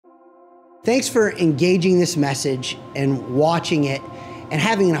Thanks for engaging this message and watching it and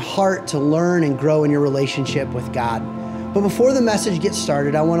having a heart to learn and grow in your relationship with God. But before the message gets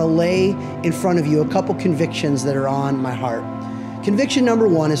started, I want to lay in front of you a couple convictions that are on my heart. Conviction number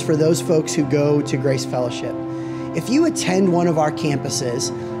one is for those folks who go to Grace Fellowship. If you attend one of our campuses,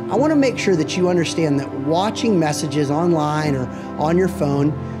 I want to make sure that you understand that watching messages online or on your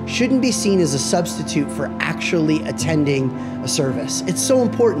phone shouldn't be seen as a substitute for actually attending a service. It's so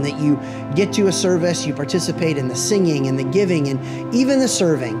important that you get to a service, you participate in the singing and the giving and even the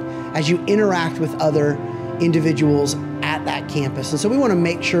serving as you interact with other individuals at that campus. And so we want to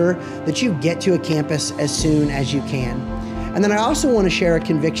make sure that you get to a campus as soon as you can. And then I also want to share a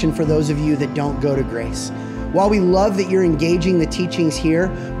conviction for those of you that don't go to Grace. While we love that you're engaging the teachings here,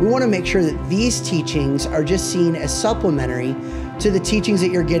 we want to make sure that these teachings are just seen as supplementary to the teachings that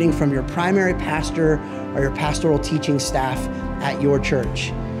you're getting from your primary pastor or your pastoral teaching staff at your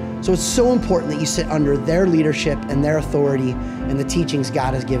church. So it's so important that you sit under their leadership and their authority and the teachings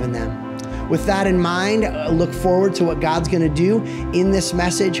God has given them. With that in mind, I look forward to what God's going to do in this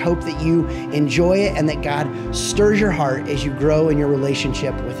message. Hope that you enjoy it and that God stirs your heart as you grow in your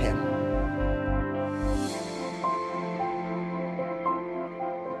relationship with Him.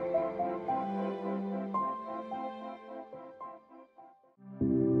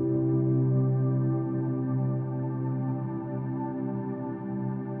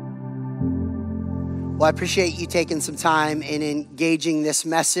 Well, I appreciate you taking some time and engaging this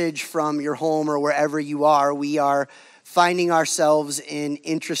message from your home or wherever you are. We are finding ourselves in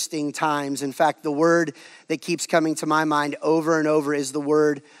interesting times. In fact, the word that keeps coming to my mind over and over is the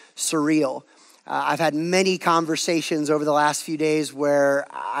word surreal. I've had many conversations over the last few days where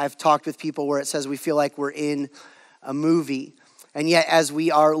I've talked with people where it says we feel like we're in a movie. And yet, as we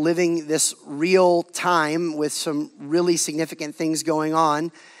are living this real time with some really significant things going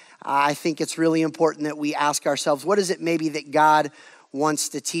on, I think it's really important that we ask ourselves, what is it maybe that God wants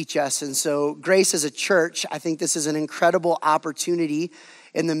to teach us? And so Grace as a church, I think this is an incredible opportunity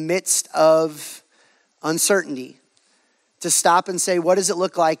in the midst of uncertainty to stop and say, what does it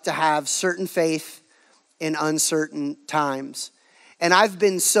look like to have certain faith in uncertain times? And I've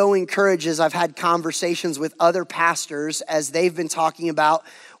been so encouraged as I've had conversations with other pastors as they've been talking about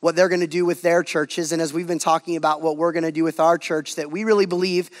what they're going to do with their churches. And as we've been talking about what we're going to do with our church, that we really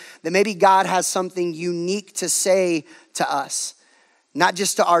believe that maybe God has something unique to say to us. Not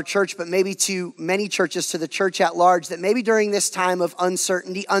just to our church, but maybe to many churches, to the church at large, that maybe during this time of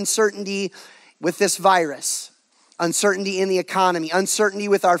uncertainty with this virus, uncertainty in the economy, uncertainty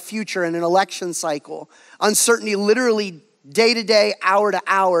with our future in an election cycle, uncertainty literally day to day, hour to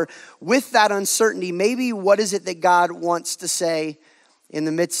hour, with that uncertainty, maybe what is it that God wants to say in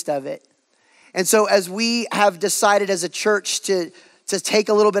the midst of it? And so as we have decided as a church to take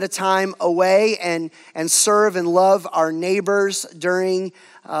a little bit of time away and serve and love our neighbors during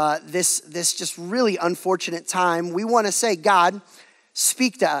this just really unfortunate time, we want to say, God,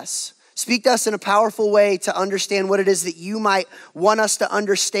 speak to us. Speak to us in a powerful way to understand what it is that you might want us to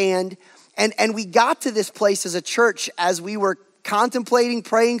understand. And we got to this place as a church as we were contemplating,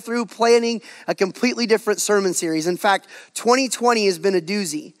 praying through, planning a completely different sermon series. In fact, 2020 has been a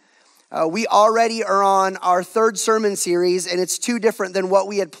doozy. We already are on our third sermon series, and it's too different than what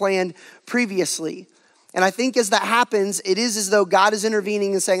we had planned previously. And I think as that happens, it is as though God is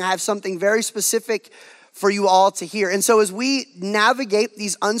intervening and saying, I have something very specific for you all to hear. And so as we navigate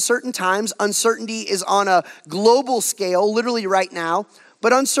these uncertain times, uncertainty is on a global scale, literally right now.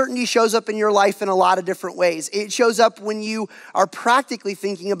 But uncertainty shows up in your life in a lot of different ways. It shows up when you are practically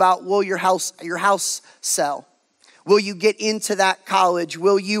thinking about, will your house sell? Will you get into that college?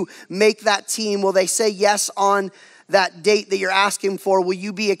 Will you make that team? Will they say yes on that date that you're asking for? Will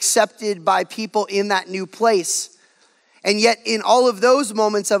you be accepted by people in that new place? And yet in all of those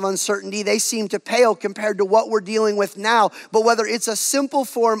moments of uncertainty, they seem to pale compared to what we're dealing with now. But whether it's a simple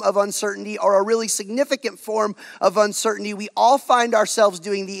form of uncertainty or a really significant form of uncertainty, we all find ourselves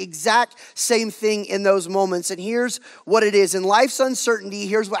doing the exact same thing in those moments. And here's what it is. In life's uncertainty,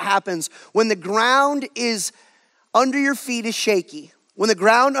 here's what happens. When the ground is under your feet is shaky, when the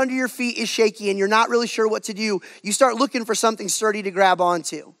ground under your feet is shaky and you're not really sure what to do, you start looking for something sturdy to grab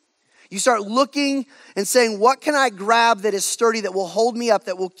onto. You start looking and saying, what can I grab that is sturdy, that will hold me up,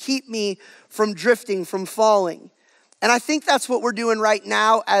 that will keep me from drifting, from falling? And I think that's what we're doing right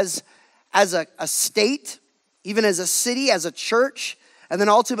now as a state, even as a city, as a church, and then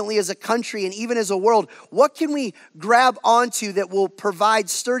ultimately as a country and even as a world. What can we grab onto that will provide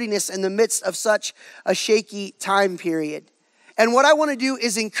sturdiness in the midst of such a shaky time period? And what I want to do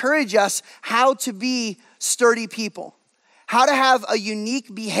is encourage us how to be sturdy people. how to have a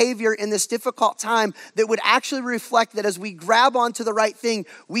unique behavior in this difficult time that would actually reflect that as we grab onto the right thing,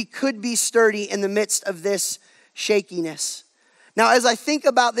 we could be sturdy in the midst of this shakiness. Now, as I think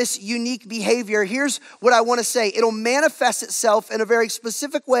about this unique behavior, here's what I want to say. It'll manifest itself in a very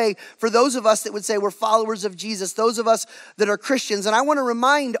specific way for those of us that would say we're followers of Jesus, those of us that are Christians. And I want to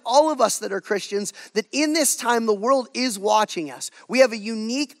remind all of us that are Christians that in this time, the world is watching us. We have a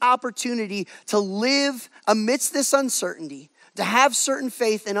unique opportunity to live amidst this uncertainty, to have certain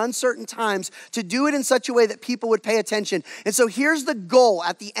faith in uncertain times, to do it in such a way that people would pay attention. And so here's the goal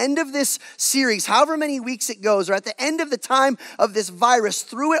at the end of this series, however many weeks it goes, or at the end of the time of this virus,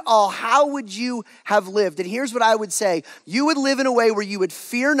 through it all, how would you have lived? And here's what I would say. You would live in a way where you would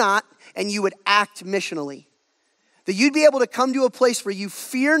fear not and you would act missionally. That you'd be able to come to a place where you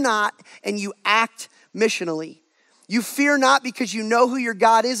fear not and you act missionally. You fear not because you know who your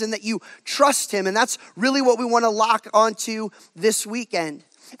God is and that you trust him. And that's really what we want to lock onto this weekend.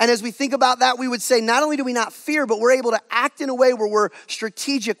 And as we think about that, we would say not only do we not fear, but we're able to act in a way where we're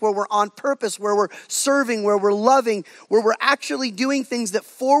strategic, where we're on purpose, where we're serving, where we're loving, where we're actually doing things that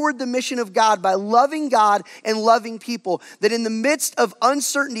forward the mission of God by loving God and loving people. That in the midst of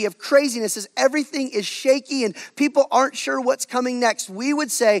uncertainty, of craziness, as everything is shaky and people aren't sure what's coming next, we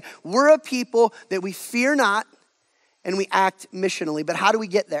would say we're a people that we fear not, and we act missionally. But how do we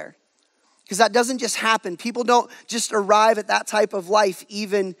get there? Because that doesn't just happen. People don't just arrive at that type of life,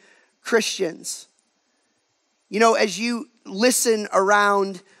 even Christians. You know, as you listen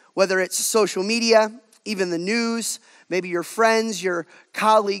around, whether it's social media, even the news, maybe your friends, your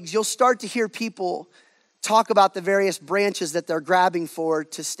colleagues, you'll start to hear people talk about the various branches that they're grabbing for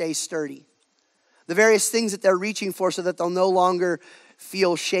to stay sturdy. The various things that they're reaching for so that they'll no longer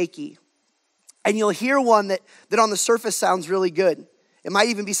feel shaky. And you'll hear one that on the surface sounds really good. It might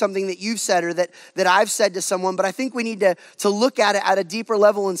even be something that you've said or that I've said to someone, but I think we need to look at it at a deeper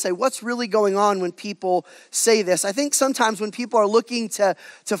level and say, what's really going on when people say this? I think sometimes when people are looking to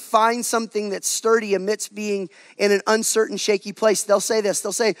find something that's sturdy amidst being in an uncertain, shaky place, they'll say this.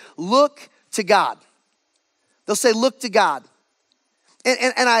 They'll say, look to God. They'll say, look to God.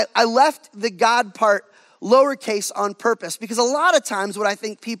 And I left the God part lowercase on purpose, because a lot of times what I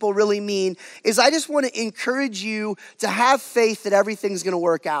think people really mean is I just want to encourage you to have faith that everything's going to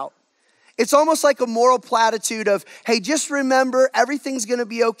work out. It's almost like a moral platitude of, hey, just remember everything's going to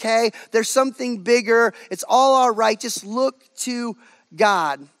be okay. There's something bigger. It's all right. Just look to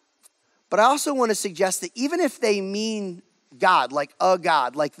God. But I also want to suggest that even if they mean God, like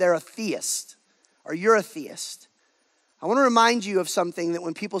they're a theist or you're a theist, I want to remind you of something that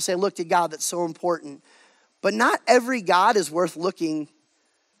when people say look to God, that's so important. But not every God is worth looking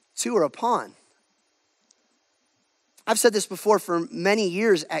to or upon. I've said this before for many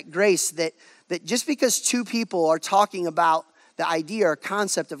years at Grace, that just because two people are talking about the idea or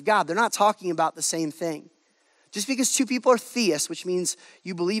concept of God, they're not talking about the same thing. Just because two people are theists, which means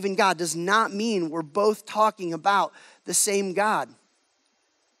you believe in God, does not mean we're both talking about the same God.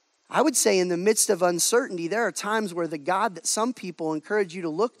 I would say in the midst of uncertainty, there are times where the God that some people encourage you to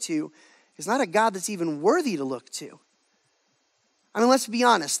look to is not a God that's even worthy to look to. I mean, let's be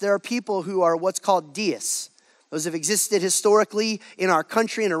honest. There are people who are what's called deists. Those have existed historically in our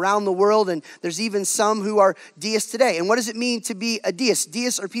country and around the world, and there's even some who are deists today. And what does it mean to be a deist?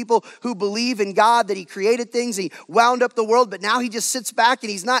 Deists are people who believe in God, that he created things, he wound up the world, but now he just sits back and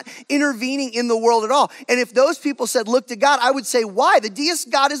he's not intervening in the world at all. And if those people said, look to God, I would say, why? The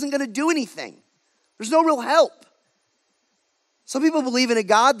deist God isn't going to do anything. There's no real help. Some people believe in a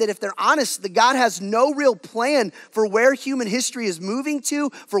God that, if they're honest, the God has no real plan for where human history is moving to,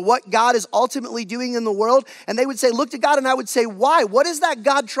 for what God is ultimately doing in the world. And they would say, look to God, and I would say, why? What is that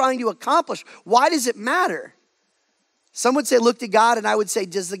God trying to accomplish? Why does it matter? Some would say, look to God, and I would say,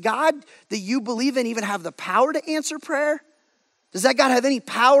 does the God that you believe in even have the power to answer prayer? Does that God have any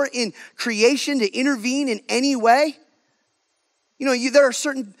power in creation to intervene in any way? You know, there are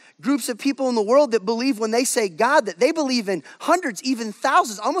certain groups of people in the world that believe when they say God, that they believe in hundreds, even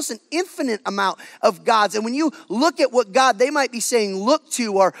thousands, almost an infinite amount of gods. And when you look at what God they might be saying look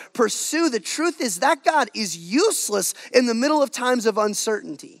to or pursue, the truth is that God is useless in the middle of times of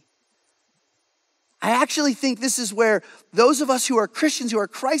uncertainty. I actually think this is where those of us who are Christians, who are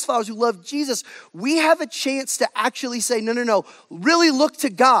Christ followers, who love Jesus, we have a chance to actually say, no, really look to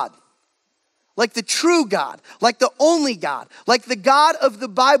God. Like the true God, like the only God, like the God of the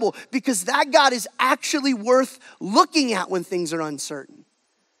Bible, because that God is actually worth looking at when things are uncertain.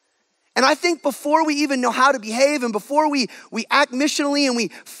 And I think before we even know how to behave and before we act missionally and we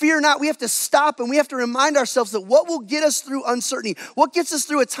fear not, we have to stop and we have to remind ourselves that what will get us through uncertainty, what gets us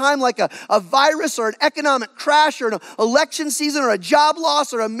through a time like a virus or an economic crash or an election season or a job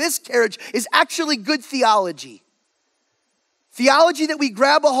loss or a miscarriage is actually good theology. Theology that we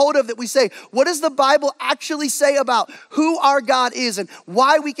grab a hold of, that we say, what does the Bible actually say about who our God is and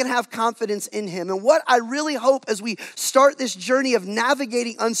why we can have confidence in him? And what I really hope as we start this journey of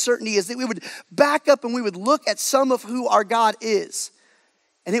navigating uncertainty is that we would back up and we would look at some of who our God is.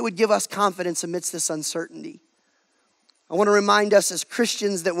 And it would give us confidence amidst this uncertainty. I want to remind us as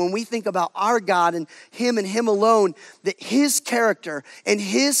Christians that when we think about our God and him alone, that his character and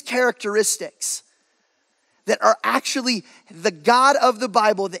his characteristics that are actually the God of the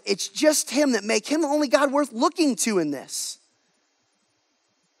Bible, that it's just him that make him the only God worth looking to in this.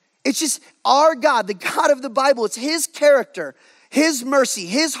 It's just our God, the God of the Bible. It's his character, his mercy,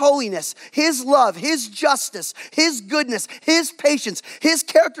 his holiness, his love, his justice, his goodness, his patience, his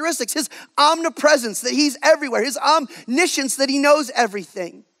characteristics, his omnipresence, that he's everywhere, his omniscience, that he knows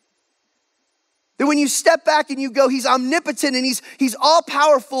everything. That when you step back and you go, he's omnipotent and he's all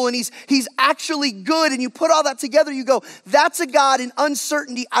powerful and he's actually good, and you put all that together, you go, that's a God in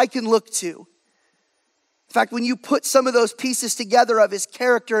uncertainty I can look to. In fact, when you put some of those pieces together of his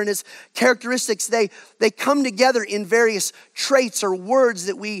character and his characteristics, they come together in various traits or words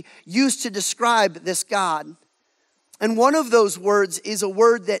that we use to describe this God. And one of those words is a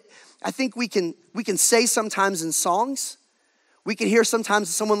word that I think we can say sometimes in songs. We can hear sometimes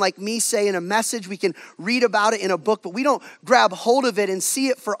someone like me say in a message, we can read about it in a book, but we don't grab hold of it and see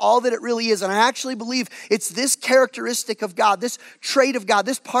it for all that it really is. And I actually believe it's this characteristic of God, this trait of God,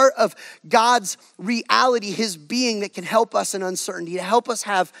 this part of God's reality, his being, that can help us in uncertainty, to help us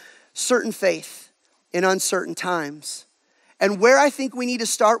have certain faith in uncertain times. And where I think we need to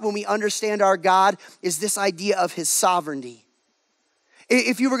start when we understand our God is this idea of his sovereignty.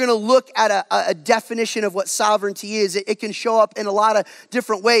 If you were going to look at a definition of what sovereignty is, it can show up in a lot of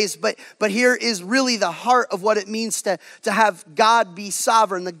different ways. But here is really the heart of what it means to have God be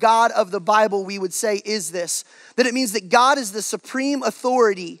sovereign. The God of the Bible, we would say, is this. That it means that God is the supreme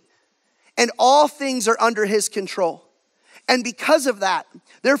authority and all things are under his control. And because of that,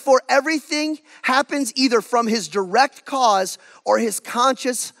 therefore, everything happens either from his direct cause or his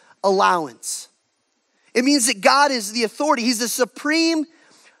conscious allowance. It means that God is the authority. He's the supreme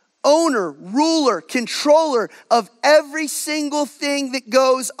owner, ruler, controller of every single thing that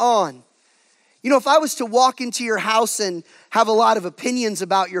goes on. You know, if I was to walk into your house and have a lot of opinions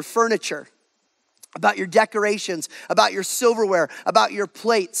about your furniture, about your decorations, about your silverware, about your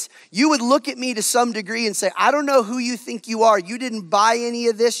plates, you would look at me to some degree and say, I don't know who you think you are. You didn't buy any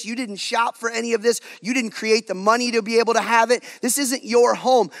of this. You didn't shop for any of this. You didn't create the money to be able to have it. This isn't your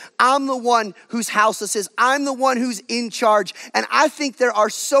home. I'm the one whose house this is. I'm the one who's in charge. And I think there are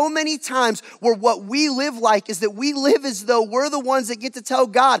so many times where what we live like is that we live as though we're the ones that get to tell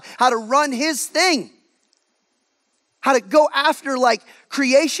God how to run his thing. How to go after like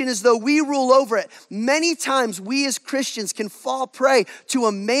creation as though we rule over it. Many times we as Christians can fall prey to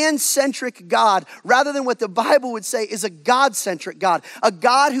a man-centric God rather than what the Bible would say is a God-centric God. A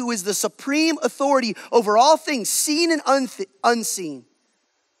God who is the supreme authority over all things seen and unseen.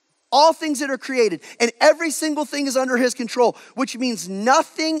 All things that are created, and every single thing is under his control, which means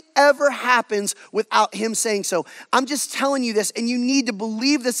nothing ever happens without him saying so. I'm just telling you this, and you need to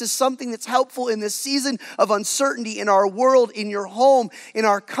believe this is something that's helpful in this season of uncertainty in our world, in your home, in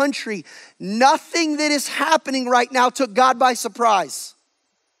our country. Nothing that is happening right now took God by surprise.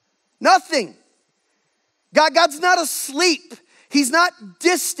 Nothing. God's not asleep. He's not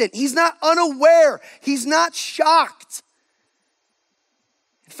distant. He's not unaware. He's not shocked.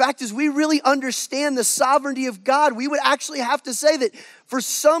 In fact, as we really understand the sovereignty of God, we would actually have to say that for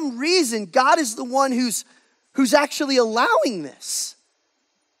some reason, God is the one who's actually allowing this.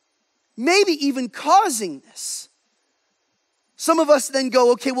 Maybe even causing this. Some of us then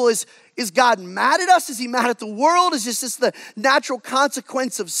go, okay, well, is God mad at us? Is he mad at the world? Is this the natural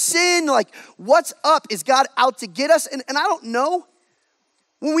consequence of sin? Like, what's up? Is God out to get us? And I don't know.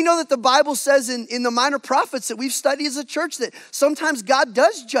 When we know that the Bible says in the minor prophets that we've studied as a church that sometimes God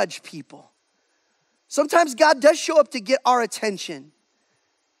does judge people. Sometimes God does show up to get our attention.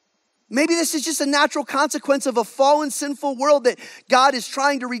 Maybe this is just a natural consequence of a fallen, sinful world that God is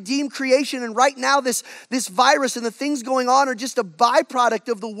trying to redeem creation. And right now this virus and the things going on are just a byproduct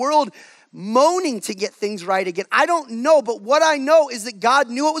of the world moaning to get things right again. I don't know, but what I know is that God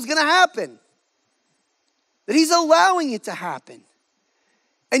knew it was going to happen. That he's allowing it to happen.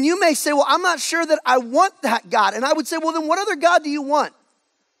 And you may say, well, I'm not sure that I want that God. And I would say, well, then what other God do you want?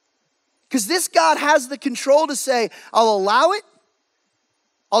 Because this God has the control to say, I'll allow it,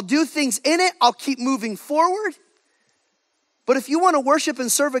 I'll do things in it, I'll keep moving forward. But if you want to worship and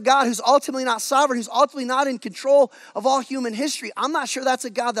serve a God who's ultimately not sovereign, who's ultimately not in control of all human history, I'm not sure that's a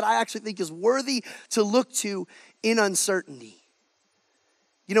God that I actually think is worthy to look to in uncertainty.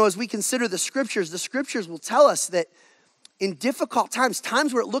 You know, as we consider the scriptures will tell us that in difficult times,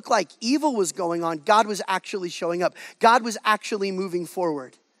 times where it looked like evil was going on, God was actually showing up. God was actually moving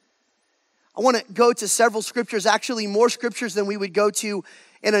forward. I want to go to several scriptures, actually more scriptures than we would go to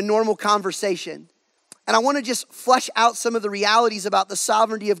in a normal conversation. And I want to just flesh out some of the realities about the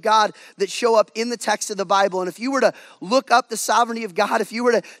sovereignty of God that show up in the text of the Bible. And if you were to look up the sovereignty of God, if you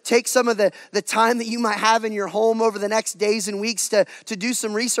were to take some of the time that you might have in your home over the next days and weeks to do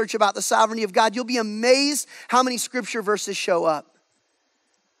some research about the sovereignty of God, you'll be amazed how many scripture verses show up.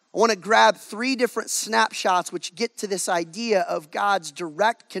 I want to grab 3 different snapshots which get to this idea of God's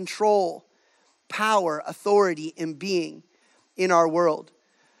direct control, power, authority, and being in our world.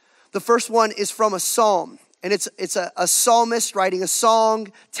 The first one is from a psalm, and it's a psalmist writing a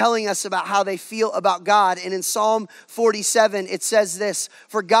song telling us about how they feel about God. And in Psalm 47, it says this,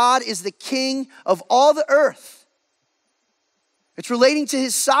 "For God is the king of all the earth." It's relating to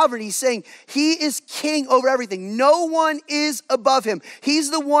his sovereignty, saying he is king over everything. No one is above him. He's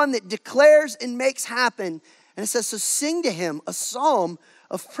the one that declares and makes happen. And it says, so sing to him a psalm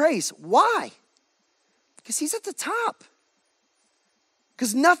of praise. Why? Because he's at the top.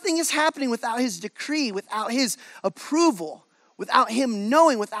 Because nothing is happening without his decree, without his approval, without him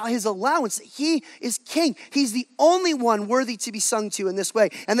knowing, without his allowance that he is king. He's the only one worthy to be sung to in this way.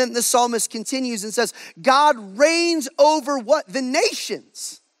 And then the psalmist continues and says, God reigns over what? The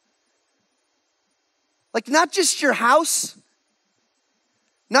nations. Like not just your house,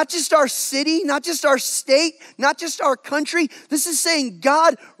 not just our city, not just our state, not just our country. This is saying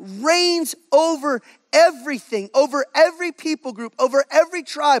God reigns over everything, over every people group, over every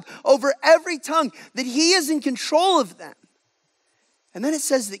tribe, over every tongue, that he is in control of them. And then it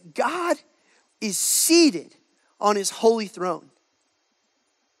says that God is seated on his holy throne.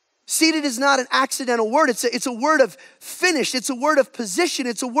 Seated is not an accidental word. It's a word of finished. It's a word of position.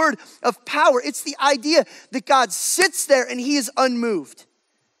 It's a word of power. It's the idea that God sits there and he is unmoved.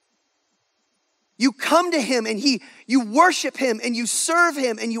 You come to him and you worship him and you serve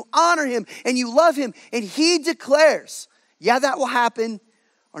him and you honor him and you love him. And he declares, yeah, that will happen,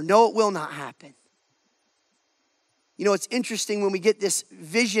 or no, it will not happen. You know, it's interesting when we get this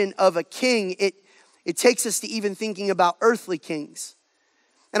vision of a king, it takes us to even thinking about earthly kings.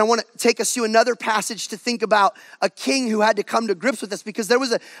 And I want to take us to another passage to think about a king who had to come to grips with this, because there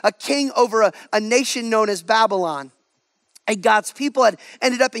was a king over a nation known as Babylon. And God's people had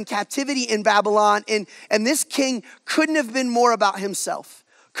ended up in captivity in Babylon. And this king couldn't have been more about himself.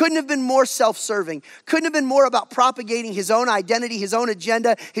 Couldn't have been more self-serving. Couldn't have been more about propagating his own identity, his own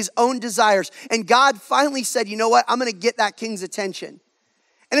agenda, his own desires. And God finally said, you know what? I'm going to get that king's attention.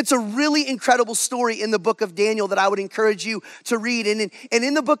 And it's a really incredible story in the book of Daniel that I would encourage you to read. And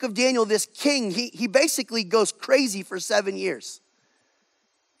in the book of Daniel, this king, he basically goes crazy for 7 years.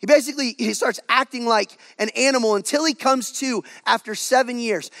 He starts acting like an animal until he comes to after 7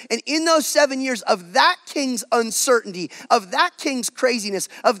 years. And in those 7 years of that king's uncertainty, of that king's craziness,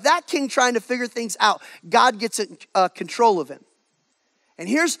 of that king trying to figure things out, God gets control of him. And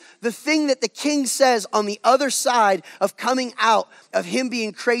here's the thing that the king says on the other side of coming out of him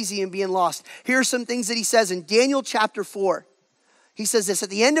being crazy and being lost. Here are some things that he says in Daniel chapter 4. He says this, at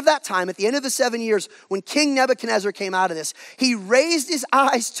the end of that time, at the end of the 7 years, when King Nebuchadnezzar came out of this, he raised his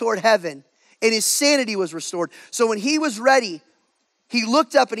eyes toward heaven and his sanity was restored. So when he was ready, he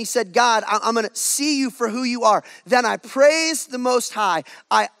looked up and he said, God, I'm going to see you for who you are. Then I praised the Most High.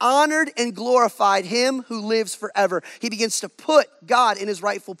 I honored and glorified him who lives forever. He begins to put God in his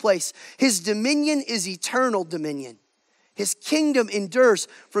rightful place. His dominion is eternal dominion. His kingdom endures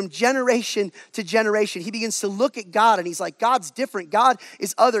from generation to generation. He begins to look at God and he's like, God's different. God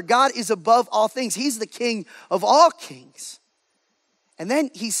is other. God is above all things. He's the king of all kings. And then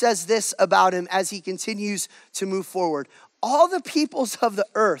he says this about him as he continues to move forward. All the peoples of the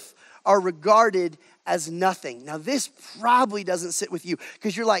earth are regarded as nothing. Now this probably doesn't sit with you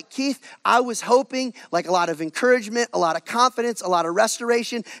because you're like, Keith, I was hoping like a lot of encouragement, a lot of confidence, a lot of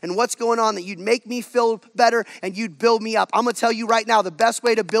restoration, and what's going on that you'd make me feel better and you'd build me up. I'm gonna tell you right now, the best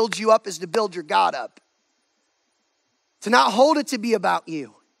way to build you up is to build your God up. To not hold it to be about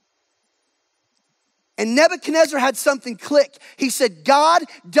you. And Nebuchadnezzar had something click. He said, God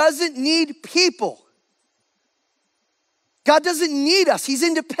doesn't need people. God doesn't need us. He's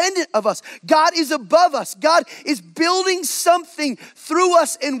independent of us. God is above us. God is building something through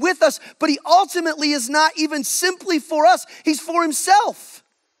us and with us, but he ultimately is not even simply for us. He's for himself.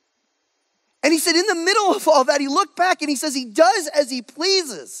 And he said in the middle of all that, he looked back and he says he does as he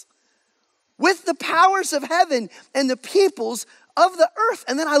pleases with the powers of heaven and the peoples of the earth.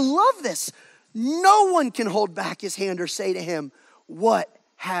 And then I love this. No one can hold back his hand or say to him, "What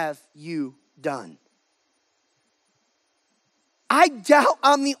have you done?" I doubt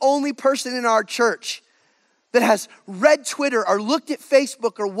I'm the only person in our church that has read Twitter or looked at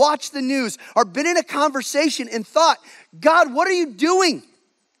Facebook or watched the news or been in a conversation and thought, "God, what are you doing?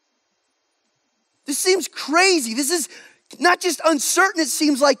 This seems crazy. This is not just uncertain, it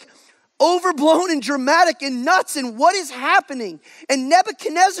seems like overblown and dramatic and nuts, and what is happening?" And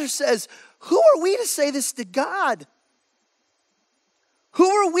Nebuchadnezzar says, who are we to say this to God? Who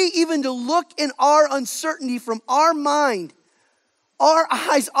are we even to look in our uncertainty from our mind, our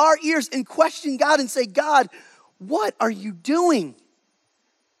eyes, our ears, and question God and say, "God, what are you doing?"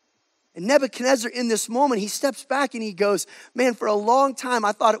 And Nebuchadnezzar in this moment, he steps back and he goes, "Man, for a long time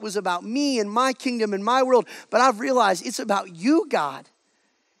I thought it was about me and my kingdom and my world, but I've realized it's about you, God,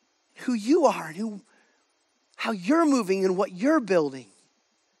 who you are and how you're moving and what you're building."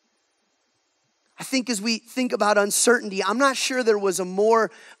 I think as we think about uncertainty, I'm not sure there was a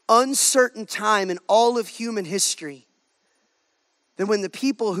more uncertain time in all of human history than when the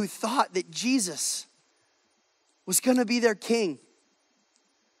people who thought that Jesus was going to be their king,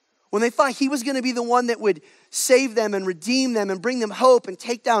 when they thought he was going to be the one that would save them and redeem them and bring them hope and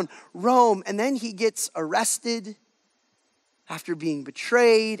take down Rome, and then he gets arrested after being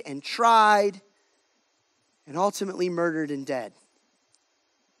betrayed and tried and ultimately murdered and dead.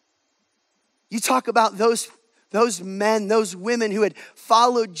 You talk about those men, those women who had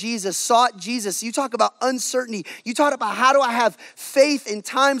followed Jesus, sought Jesus. You talk about uncertainty. You talk about how do I have faith in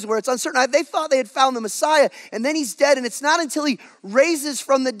times where it's uncertain. They thought they had found the Messiah, and then he's dead. And it's not until he raises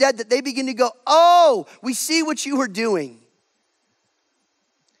from the dead that they begin to go, "Oh, we see what you were doing."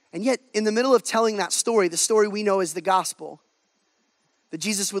 And yet, in the middle of telling that story, the story we know is the gospel, that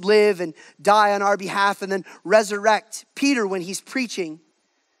Jesus would live and die on our behalf and then resurrect. Peter, when he's preaching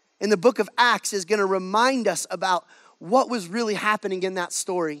in the book of Acts, is going to remind us about what was really happening in that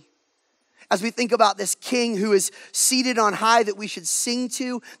story. As we think about this king who is seated on high that we should sing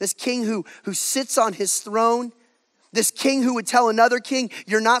to, this king who sits on his throne, this king who would tell another king,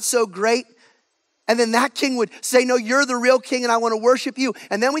 "You're not so great." And then that king would say, "No, you're the real king and I want to worship you."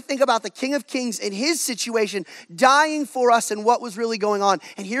 And then we think about the King of Kings in his situation, dying for us and what was really going on.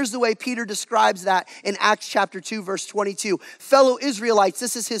 And here's the way Peter describes that in Acts chapter 2, verse 22. "Fellow Israelites,"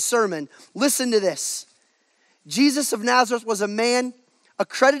 this is his sermon. "Listen to this. Jesus of Nazareth was a man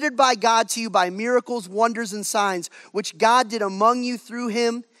accredited by God to you by miracles, wonders, and signs, which God did among you through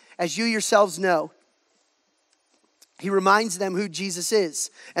him, as you yourselves know." He reminds them who Jesus is.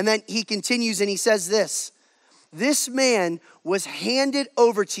 And then he continues and he says this, "This man was handed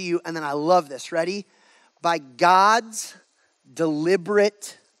over to you," and then I love this, ready? "By God's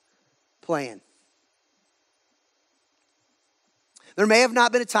deliberate plan." There may have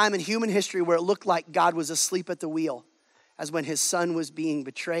not been a time in human history where it looked like God was asleep at the wheel, as when his son was being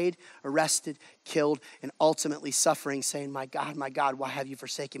betrayed, arrested, killed, and ultimately suffering, saying, my God, why have you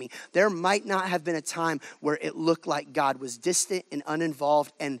forsaken me?" There might not have been a time where it looked like God was distant and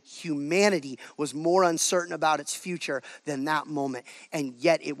uninvolved and humanity was more uncertain about its future than that moment. And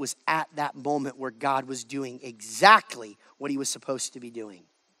yet it was at that moment where God was doing exactly what he was supposed to be doing.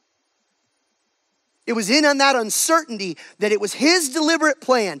 It was in on that uncertainty that it was his deliberate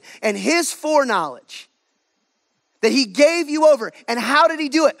plan and his foreknowledge that he gave you over. And how did he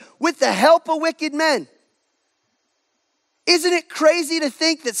do it? With the help of wicked men. Isn't it crazy to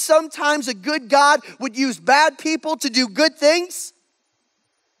think that sometimes a good God would use bad people to do good things?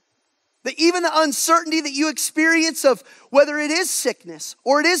 That even the uncertainty that you experience of whether it is sickness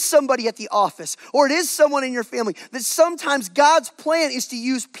or it is somebody at the office or it is someone in your family, that sometimes God's plan is to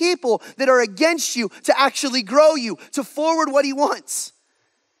use people that are against you to actually grow you, to forward what he wants.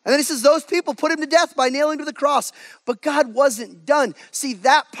 And then he says, those people put him to death by nailing to the cross. But God wasn't done. See,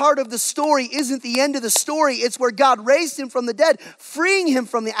 that part of the story isn't the end of the story. It's where God raised him from the dead, freeing him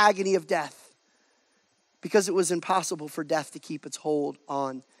from the agony of death, because it was impossible for death to keep its hold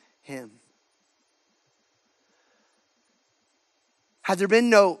on him. Had there been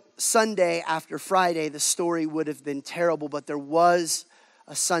no Sunday after Friday, the story would have been terrible, but there was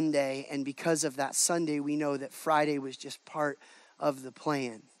a Sunday, and because of that Sunday, we know that Friday was just part of the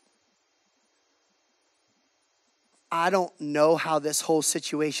plan. I don't know how this whole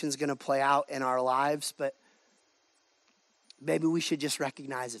situation is going to play out in our lives, but maybe we should just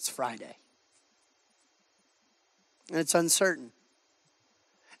recognize it's Friday. And it's uncertain.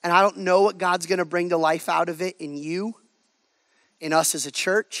 And I don't know what God's going to bring to life out of it in you, in us as a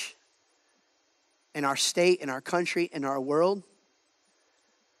church, in our state, in our country, in our world.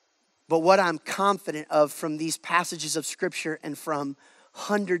 But what I'm confident of from these passages of Scripture and from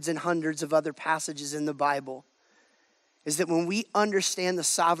hundreds and hundreds of other passages in the Bible is that when we understand the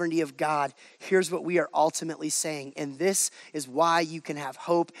sovereignty of God, here's what we are ultimately saying. And this is why you can have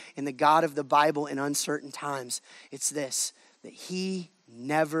hope in the God of the Bible in uncertain times. It's this, that he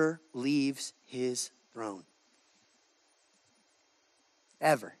never leaves his throne.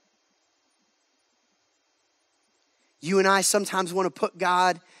 Ever. You and I sometimes want to put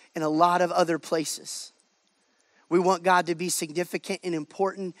God in a lot of other places. We want God to be significant and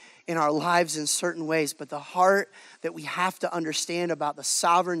important in our lives in certain ways. But the heart that we have to understand about the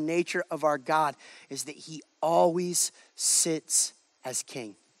sovereign nature of our God is that he always sits as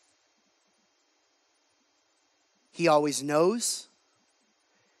king. He always knows.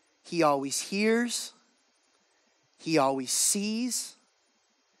 He always hears. He always sees.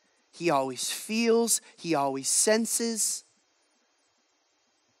 He always feels. He always senses.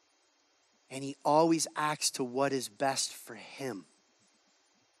 And he always acts to what is best for him.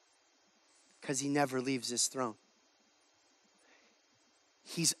 Because he never leaves his throne.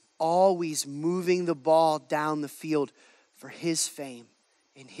 He's always moving the ball down the field for his fame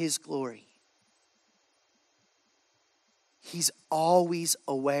and his glory. He's always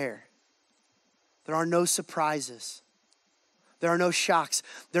aware. There are no surprises. There are no shocks.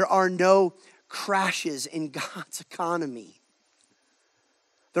 There are no crashes in God's economy.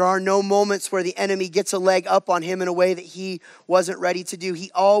 There are no moments where the enemy gets a leg up on him in a way that he wasn't ready to do.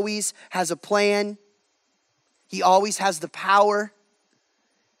 He always has a plan. He always has the power.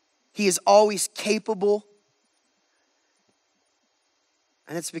 He is always capable.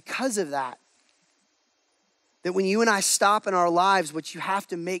 And it's because of that when you and I stop in our lives, what you have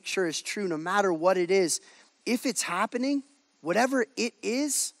to make sure is true, no matter what it is, if it's happening, whatever it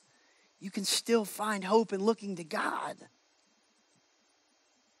is, you can still find hope in looking to God.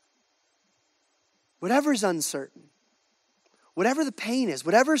 Whatever's uncertain, whatever the pain is,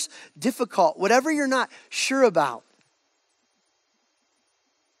 whatever's difficult, whatever you're not sure about.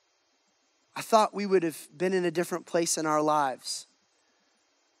 I thought we would have been in a different place in our lives.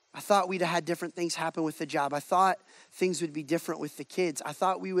 I thought we'd have had different things happen with the job. I thought things would be different with the kids. I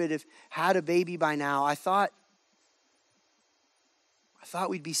thought we would have had a baby by now. I thought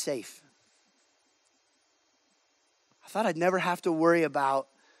we'd be safe. I thought I'd never have to worry about,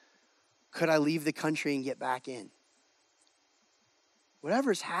 could I leave the country and get back in?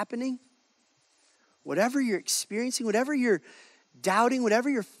 Whatever's happening, whatever you're experiencing, whatever you're doubting, whatever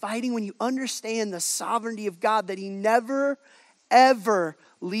you're fighting, when you understand the sovereignty of God, that he never, ever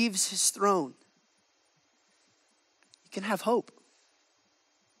leaves his throne, you can have hope.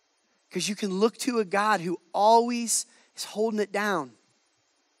 Because you can look to a God who always is holding it down.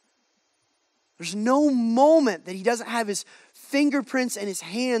 There's no moment that he doesn't have his fingerprints and his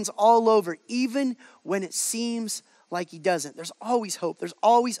hands all over, even when it seems like he doesn't. There's always hope. There's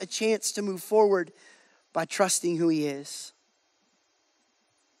always a chance to move forward by trusting who he is.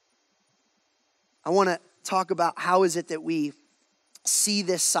 I want to talk about how is it that we see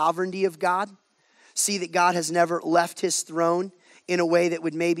this sovereignty of God, see that God has never left his throne in a way that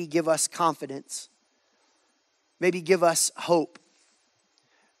would maybe give us confidence, maybe give us hope.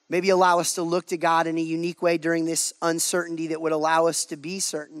 Maybe allow us to look to God in a unique way during this uncertainty that would allow us to be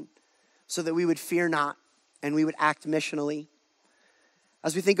certain so that we would fear not and we would act missionally.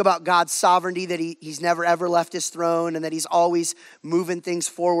 As we think about God's sovereignty, that he's never ever left his throne and that he's always moving things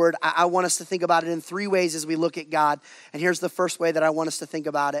forward, I want us to think about it in three ways as we look at God. And here's the first way that I want us to think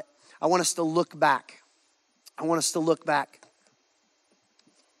about it. I want us to look back. I want us to look back.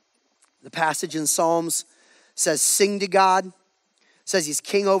 The passage in Psalms says, sing to God. Says he's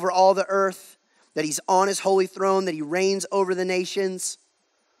king over all the earth, that he's on his holy throne, that he reigns over the nations.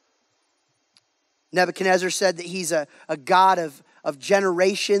 Nebuchadnezzar said that he's a God of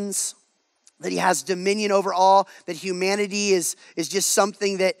generations, that he has dominion over all, that humanity is just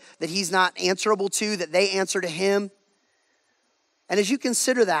something that he's not answerable to, that they answer to him. And as you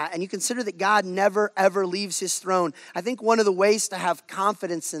consider that, and you consider that God never, ever leaves his throne, I think one of the ways to have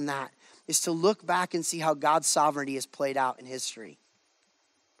confidence in that is to look back and see how God's sovereignty is played out in history.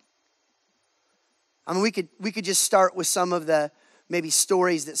 I mean, we could just start with some of the maybe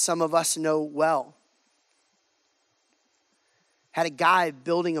stories that some of us know well. Had a guy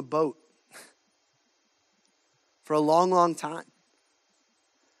building a boat for a long, long time.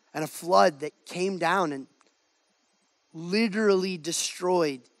 And a flood that came down and literally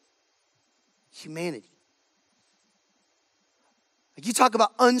destroyed humanity. Like, you talk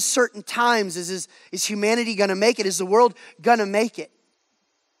about uncertain times. Is humanity going to make it? Is the world going to make it?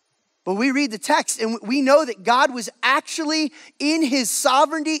 But we read the text and we know that God was actually, in his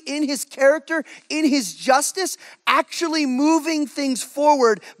sovereignty, in his character, in his justice, actually moving things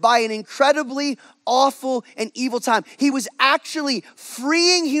forward by an incredibly awful and evil time. He was actually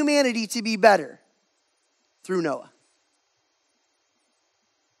freeing humanity to be better through Noah.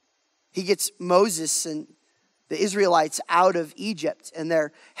 He gets Moses and the Israelites out of Egypt, and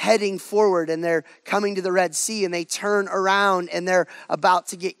they're heading forward, and they're coming to the Red Sea, and they turn around, and they're about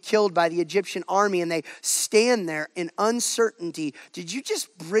to get killed by the Egyptian army, and they stand there in uncertainty. Did you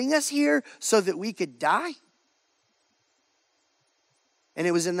just bring us here so that we could die? And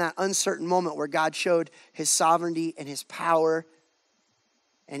it was in that uncertain moment where God showed his sovereignty and his power,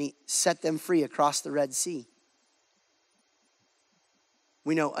 and he set them free across the Red Sea.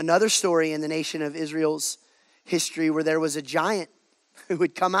 We know another story in the nation of Israel's history where there was a giant who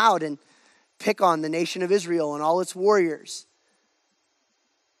would come out and pick on the nation of Israel and all its warriors.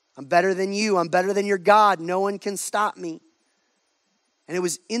 I'm better than you. I'm better than your God. No one can stop me. And it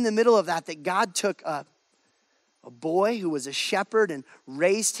was in the middle of that God took a boy who was a shepherd and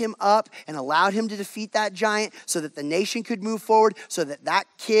raised him up and allowed him to defeat that giant so that the nation could move forward, so that that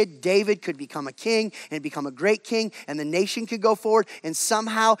kid, David, could become a king and become a great king, and the nation could go forward. And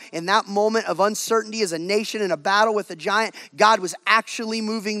somehow in that moment of uncertainty as a nation in a battle with a giant, God was actually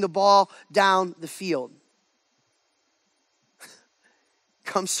moving the ball down the field.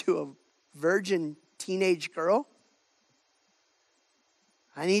 Comes to a virgin teenage girl.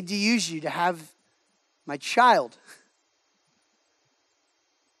 I need to use you to have my child.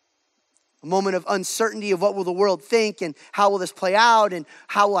 A moment of uncertainty of what will the world think and how will this play out and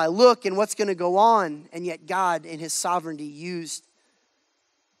how will I look and what's going to go on. And yet God in his sovereignty used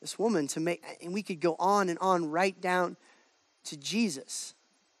this woman to make, and we could go on and on right down to Jesus.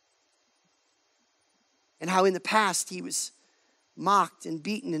 And how in the past he was mocked and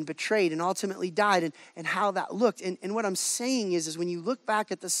beaten and betrayed and ultimately died, and how that looked. And what I'm saying is when you look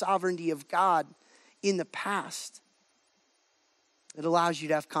back at the sovereignty of God in the past, it allows you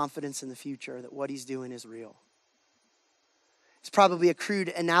to have confidence in the future that what he's doing is real. It's probably a crude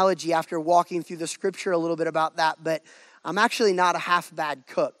analogy after walking through the scripture a little bit about that, but I'm actually not a half bad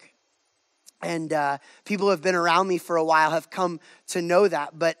cook. And people who have been around me for a while have come to know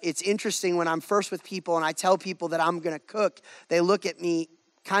that. But it's interesting when I'm first with people and I tell people that I'm going to cook, they look at me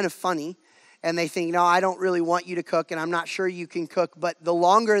kind of funny. And they think, no, I don't really want you to cook, and I'm not sure you can cook. But the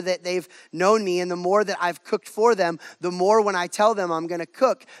longer that they've known me and the more that I've cooked for them, the more when I tell them I'm going to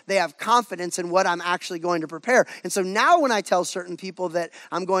cook, they have confidence in what I'm actually going to prepare. And so now when I tell certain people that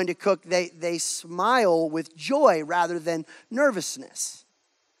I'm going to cook, they smile with joy rather than nervousness.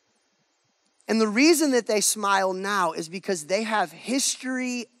 And the reason that they smile now is because they have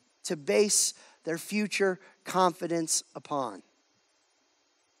history to base their future confidence upon.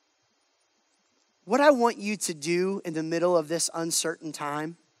 What I want you to do in the middle of this uncertain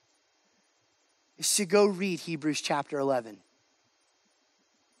time is to go read Hebrews chapter 11.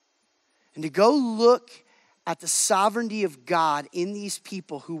 And to go look at the sovereignty of God in these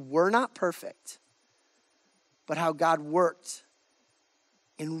people who were not perfect, but how God worked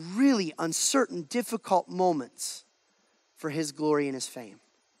in really uncertain, difficult moments for his glory and his fame.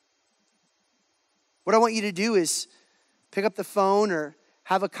 What I want you to do is pick up the phone or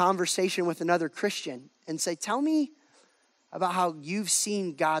have a conversation with another Christian and say, tell me about how you've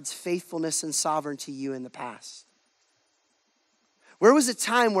seen God's faithfulness and sovereignty to you in the past. Where was a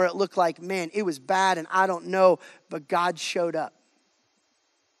time where it looked like, man, it was bad and I don't know, but God showed up?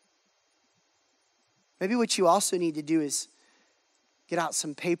 Maybe what you also need to do is get out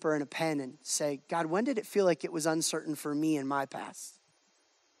some paper and a pen and say, God, when did it feel like it was uncertain for me in my past?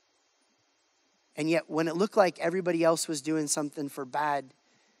 And yet when it looked like everybody else was doing something for bad,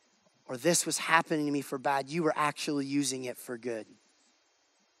 or this was happening to me for bad, you were actually using it for good.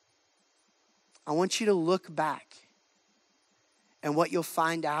 I want you to look back, and what you'll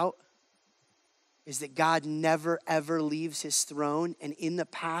find out is that God never ever leaves his throne. And in the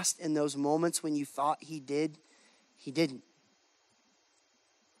past, in those moments when you thought he did, he didn't.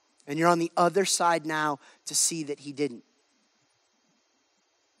 And you're on the other side now to see that he didn't.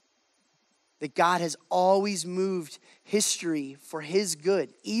 That God has always moved history for his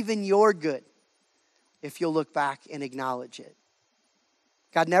good, even your good, if you'll look back and acknowledge it.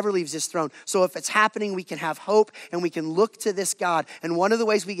 God never leaves his throne. So if it's happening, we can have hope and we can look to this God. And one of the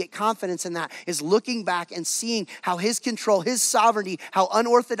ways we get confidence in that is looking back and seeing how his control, his sovereignty, how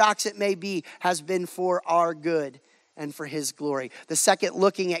unorthodox it may be, has been for our good and for his glory. The second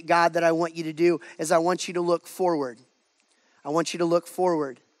looking at God that I want you to do is I want you to look forward. I want you to look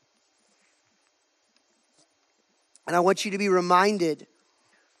forward. And I want you to be reminded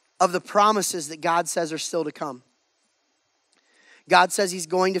of the promises that God says are still to come. God says he's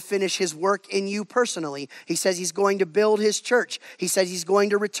going to finish his work in you personally. He says he's going to build his church. He says he's going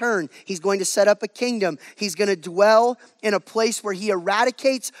to return. He's going to set up a kingdom. He's going to dwell in a place where he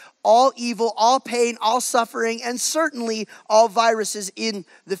eradicates all evil, all pain, all suffering, and certainly all viruses in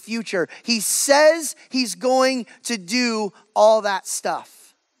the future. He says he's going to do all that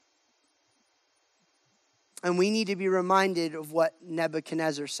stuff. And we need to be reminded of what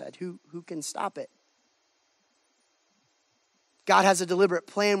Nebuchadnezzar said. Who can stop it? God has a deliberate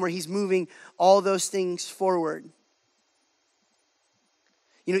plan where he's moving all those things forward.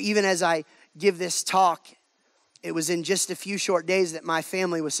 You know, even as I give this talk, it was in just a few short days that my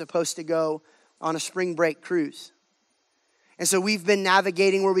family was supposed to go on a spring break cruise. And so we've been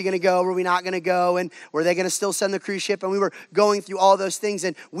navigating where we're going to go, where we're not going to go, and were they going to still send the cruise ship? And we were going through all those things.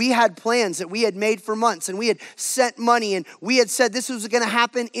 And we had plans that we had made for months, and we had sent money, and we had said this was going to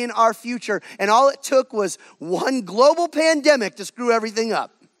happen in our future. And all it took was one global pandemic to screw everything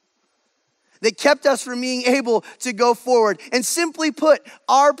up that kept us from being able to go forward. And simply put,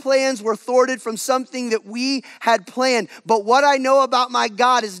 our plans were thwarted from something that we had planned. But what I know about my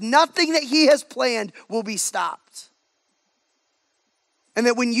God is nothing that he has planned will be stopped. And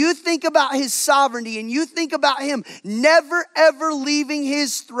that when you think about his sovereignty and you think about him never ever leaving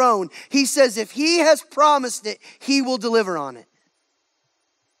his throne, he says if he has promised it, he will deliver on it.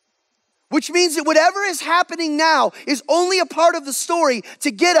 Which means that whatever is happening now is only a part of the story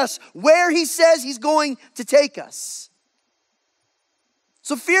to get us where he says he's going to take us.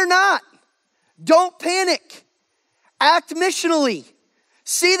 So fear not. Don't panic. Act missionally.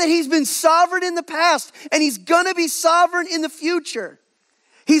 See that he's been sovereign in the past and he's going to be sovereign in the future.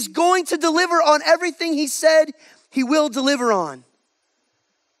 He's going to deliver on everything he said he will deliver on.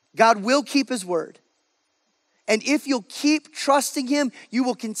 God will keep his word. And if you'll keep trusting him, you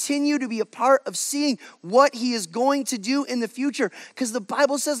will continue to be a part of seeing what he is going to do in the future. Because the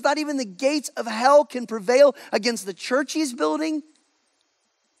Bible says not even the gates of hell can prevail against the church he's building,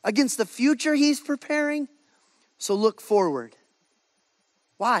 against the future he's preparing. So look forward.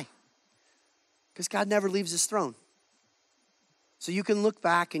 Why? Because God never leaves his throne. So you can look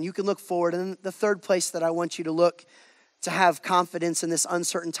back and you can look forward. And the third place that I want you to look to have confidence in this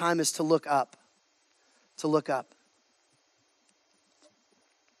uncertain time is to look up. To look up.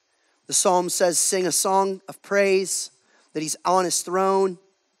 The psalm says, sing a song of praise, that he's on his throne.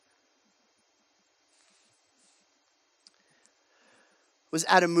 Was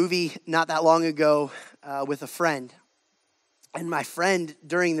at a movie not that long ago with a friend. And my friend,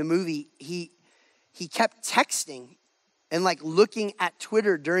 during the movie, he kept texting and like looking at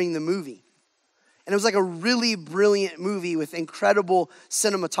Twitter during the movie. And it was like a really brilliant movie with incredible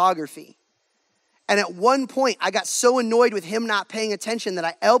cinematography. And at one point, I got so annoyed with him not paying attention that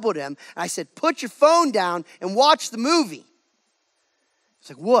I elbowed him. And I said, put your phone down and watch the movie. He's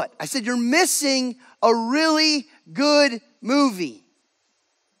like, what? I said, you're missing a really good movie.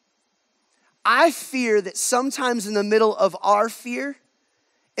 I fear that sometimes in the middle of our fear,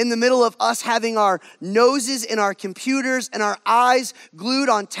 in the middle of us having our noses in our computers and our eyes glued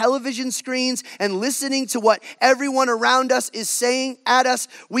on television screens and listening to what everyone around us is saying at us,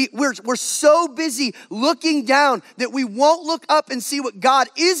 we're so busy looking down that we won't look up and see what God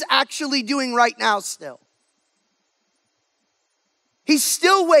is actually doing right now still. He's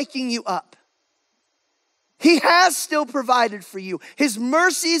still waking you up. He has still provided for you. His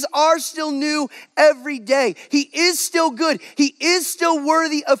mercies are still new every day. He is still good. He is still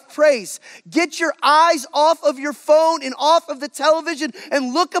worthy of praise. Get your eyes off of your phone and off of the television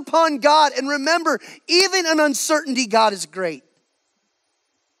and look upon God. And remember, even in uncertainty, God is great.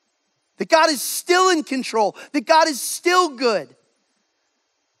 That God is still in control. That God is still good.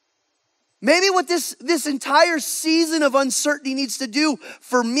 Maybe what this entire season of uncertainty needs to do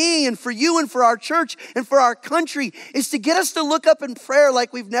for me and for you and for our church and for our country is to get us to look up in prayer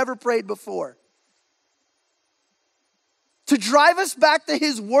like we've never prayed before. To drive us back to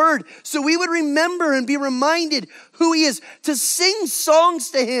his word so we would remember and be reminded who he is. To sing songs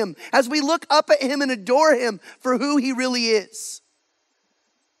to him as we look up at him and adore him for who he really is.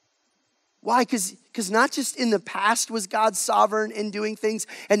 Why? Because not just in the past was God sovereign in doing things,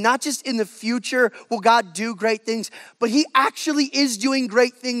 and not just in the future will God do great things, but he actually is doing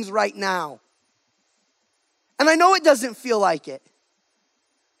great things right now. And I know it doesn't feel like it.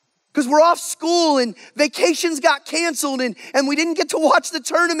 Because we're off school and vacations got canceled and we didn't get to watch the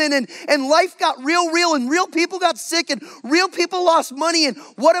tournament and life got real and real people got sick and real people lost money. And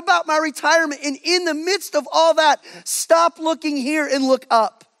what about my retirement? And in the midst of all that, stop looking here and look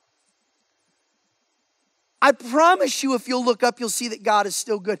up. I promise you, if you'll look up, you'll see that God is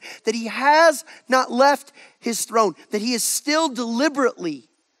still good, that he has not left his throne, that he is still deliberately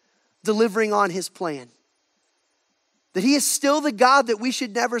delivering on his plan. That he is still the God that we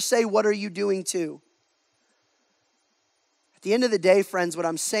should never say, what are you doing to? At the end of the day, friends, what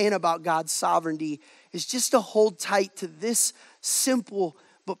I'm saying about God's sovereignty is just to hold tight to this simple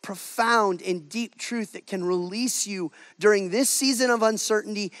but profound and deep truth that can release you during this season of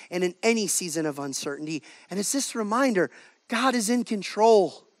uncertainty and in any season of uncertainty. And it's this reminder, God is in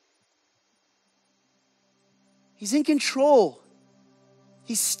control. He's in control.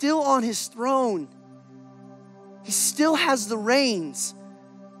 He's still on his throne. He still has the reins.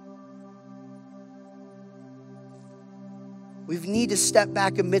 We need to step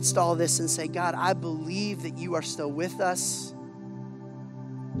back amidst all this and say, God, I believe that you are still with us,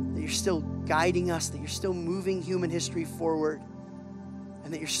 that you're still guiding us, that you're still moving human history forward,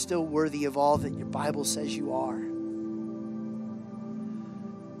 and that you're still worthy of all that your Bible says you are.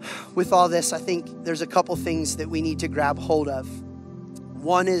 With all this, I think there's a couple things that we need to grab hold of.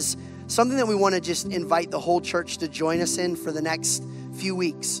 One is something that we want to just invite the whole church to join us in for the next few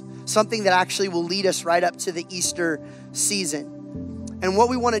weeks. Something that actually will lead us right up to the Easter season. And what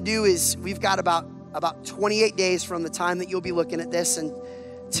we want to do is we've got about 28 days from the time that you'll be looking at this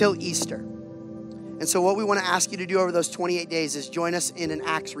until Easter. And so what we want to ask you to do over those 28 days is join us in an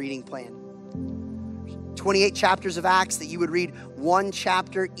Acts reading plan. 28 chapters of Acts, that you would read one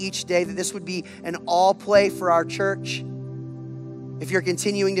chapter each day, that this would be an all play for our church. If you're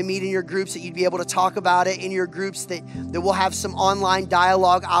continuing to meet in your groups, that you'd be able to talk about it in your groups, that we'll have some online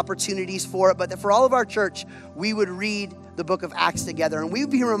dialogue opportunities for it, but that for all of our church, we would read the book of Acts together. And we would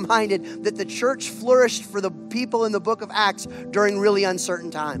be reminded that the church flourished for the people in the book of Acts during really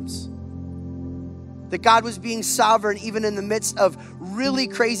uncertain times. That God was being sovereign even in the midst of really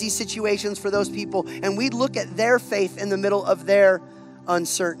crazy situations for those people. And we'd look at their faith in the middle of their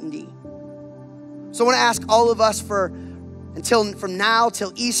uncertainty. So I want to ask all of us from now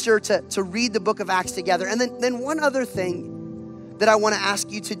till Easter to read the book of Acts together. And then one other thing that I want to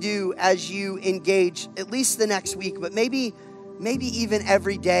ask you to do as you engage, at least the next week, but maybe even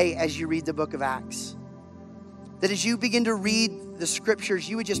every day as you read the book of Acts. That as you begin to read the scriptures,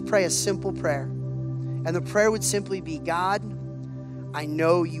 you would just pray a simple prayer. And the prayer would simply be, God, I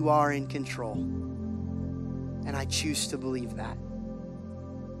know you are in control. And I choose to believe that.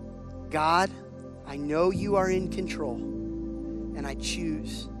 God, I know you are in control. And I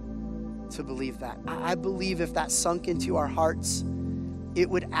choose to believe that. I believe if that sunk into our hearts, it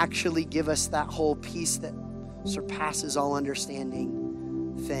would actually give us that whole peace that surpasses all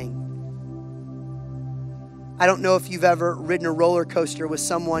understanding thing. I don't know if you've ever ridden a roller coaster with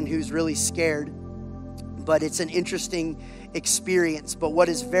someone who's really scared, but it's an interesting experience. But what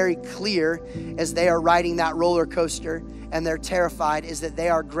is very clear as they are riding that roller coaster and they're terrified is that they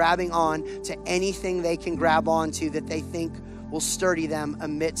are grabbing on to anything they can grab onto that they think will sturdy them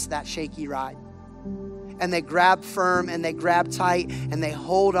amidst that shaky ride. And they grab firm and they grab tight and they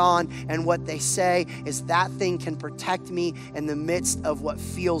hold on. And what they say is that thing can protect me in the midst of what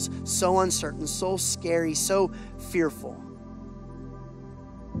feels so uncertain, so scary, so fearful.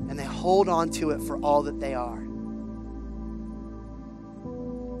 And they hold on to it for all that they are.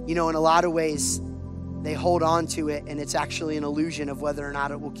 You know, in a lot of ways, they hold on to it and it's actually an illusion of whether or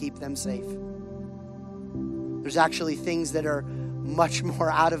not it will keep them safe. There's actually things that are much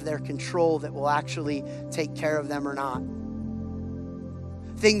more out of their control that will actually take care of them or not.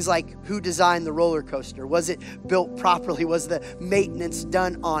 Things like who designed the roller coaster? Was it built properly? Was the maintenance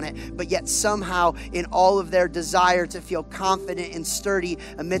done on it? But yet somehow in all of their desire to feel confident and sturdy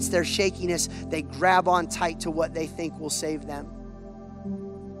amidst their shakiness, they grab on tight to what they think will save them.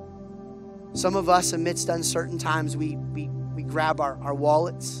 Some of us amidst uncertain times, we grab our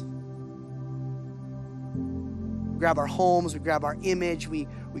wallets, grab our homes, we grab our image, we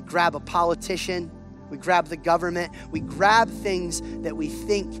grab a politician, we grab the government, we grab things that we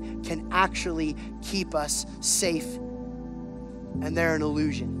think can actually keep us safe, and they're an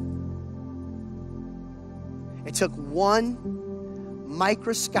illusion. It took one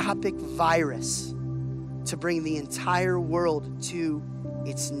microscopic virus to bring the entire world to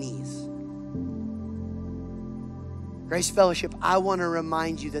its knees. Grace Fellowship, I want to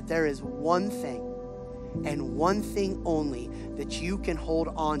remind you that there is one thing and one thing only that you can hold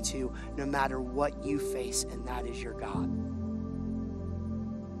on to no matter what you face, and that is your God.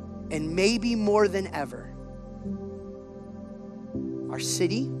 And maybe more than ever, our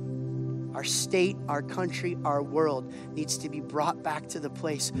city, our state, our country, our world needs to be brought back to the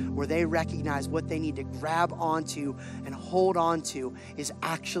place where they recognize what they need to grab onto and hold onto is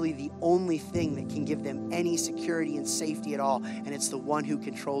actually the only thing that can give them any security and safety at all. And it's the one who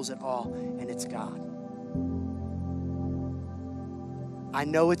controls it all, and it's God. I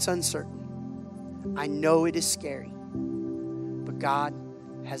know it's uncertain. I know it is scary. But God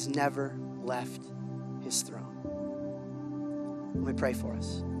has never left his throne. Let me pray for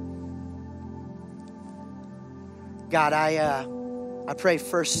us. God, I pray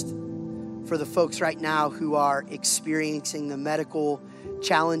first for the folks right now who are experiencing the medical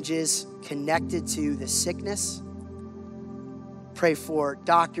challenges connected to the sickness. Pray for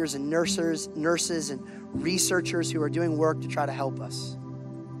doctors and nurses and researchers who are doing work to try to help us.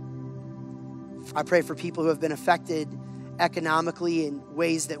 I pray for people who have been affected economically in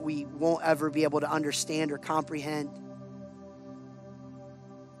ways that we won't ever be able to understand or comprehend.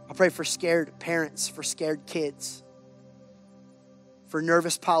 I pray for scared parents, for scared kids, for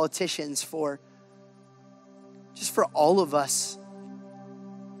nervous politicians, for all of us.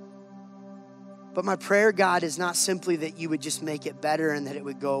 But my prayer, God, is not simply that you would just make it better and that it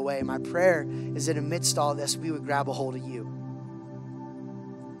would go away. My prayer is that amidst all this, we would grab a hold of you.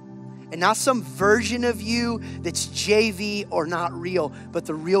 And not some version of you that's JV or not real, but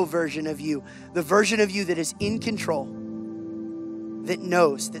the real version of you. The version of you that is in control, that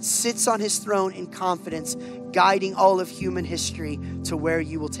knows, that sits on his throne in confidence, guiding all of human history to where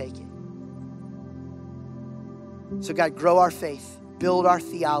you will take it. So God, grow our faith, build our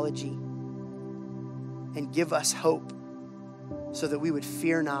theology, and give us hope so that we would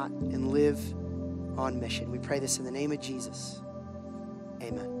fear not and live on mission. We pray this in the name of Jesus.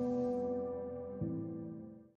 Amen.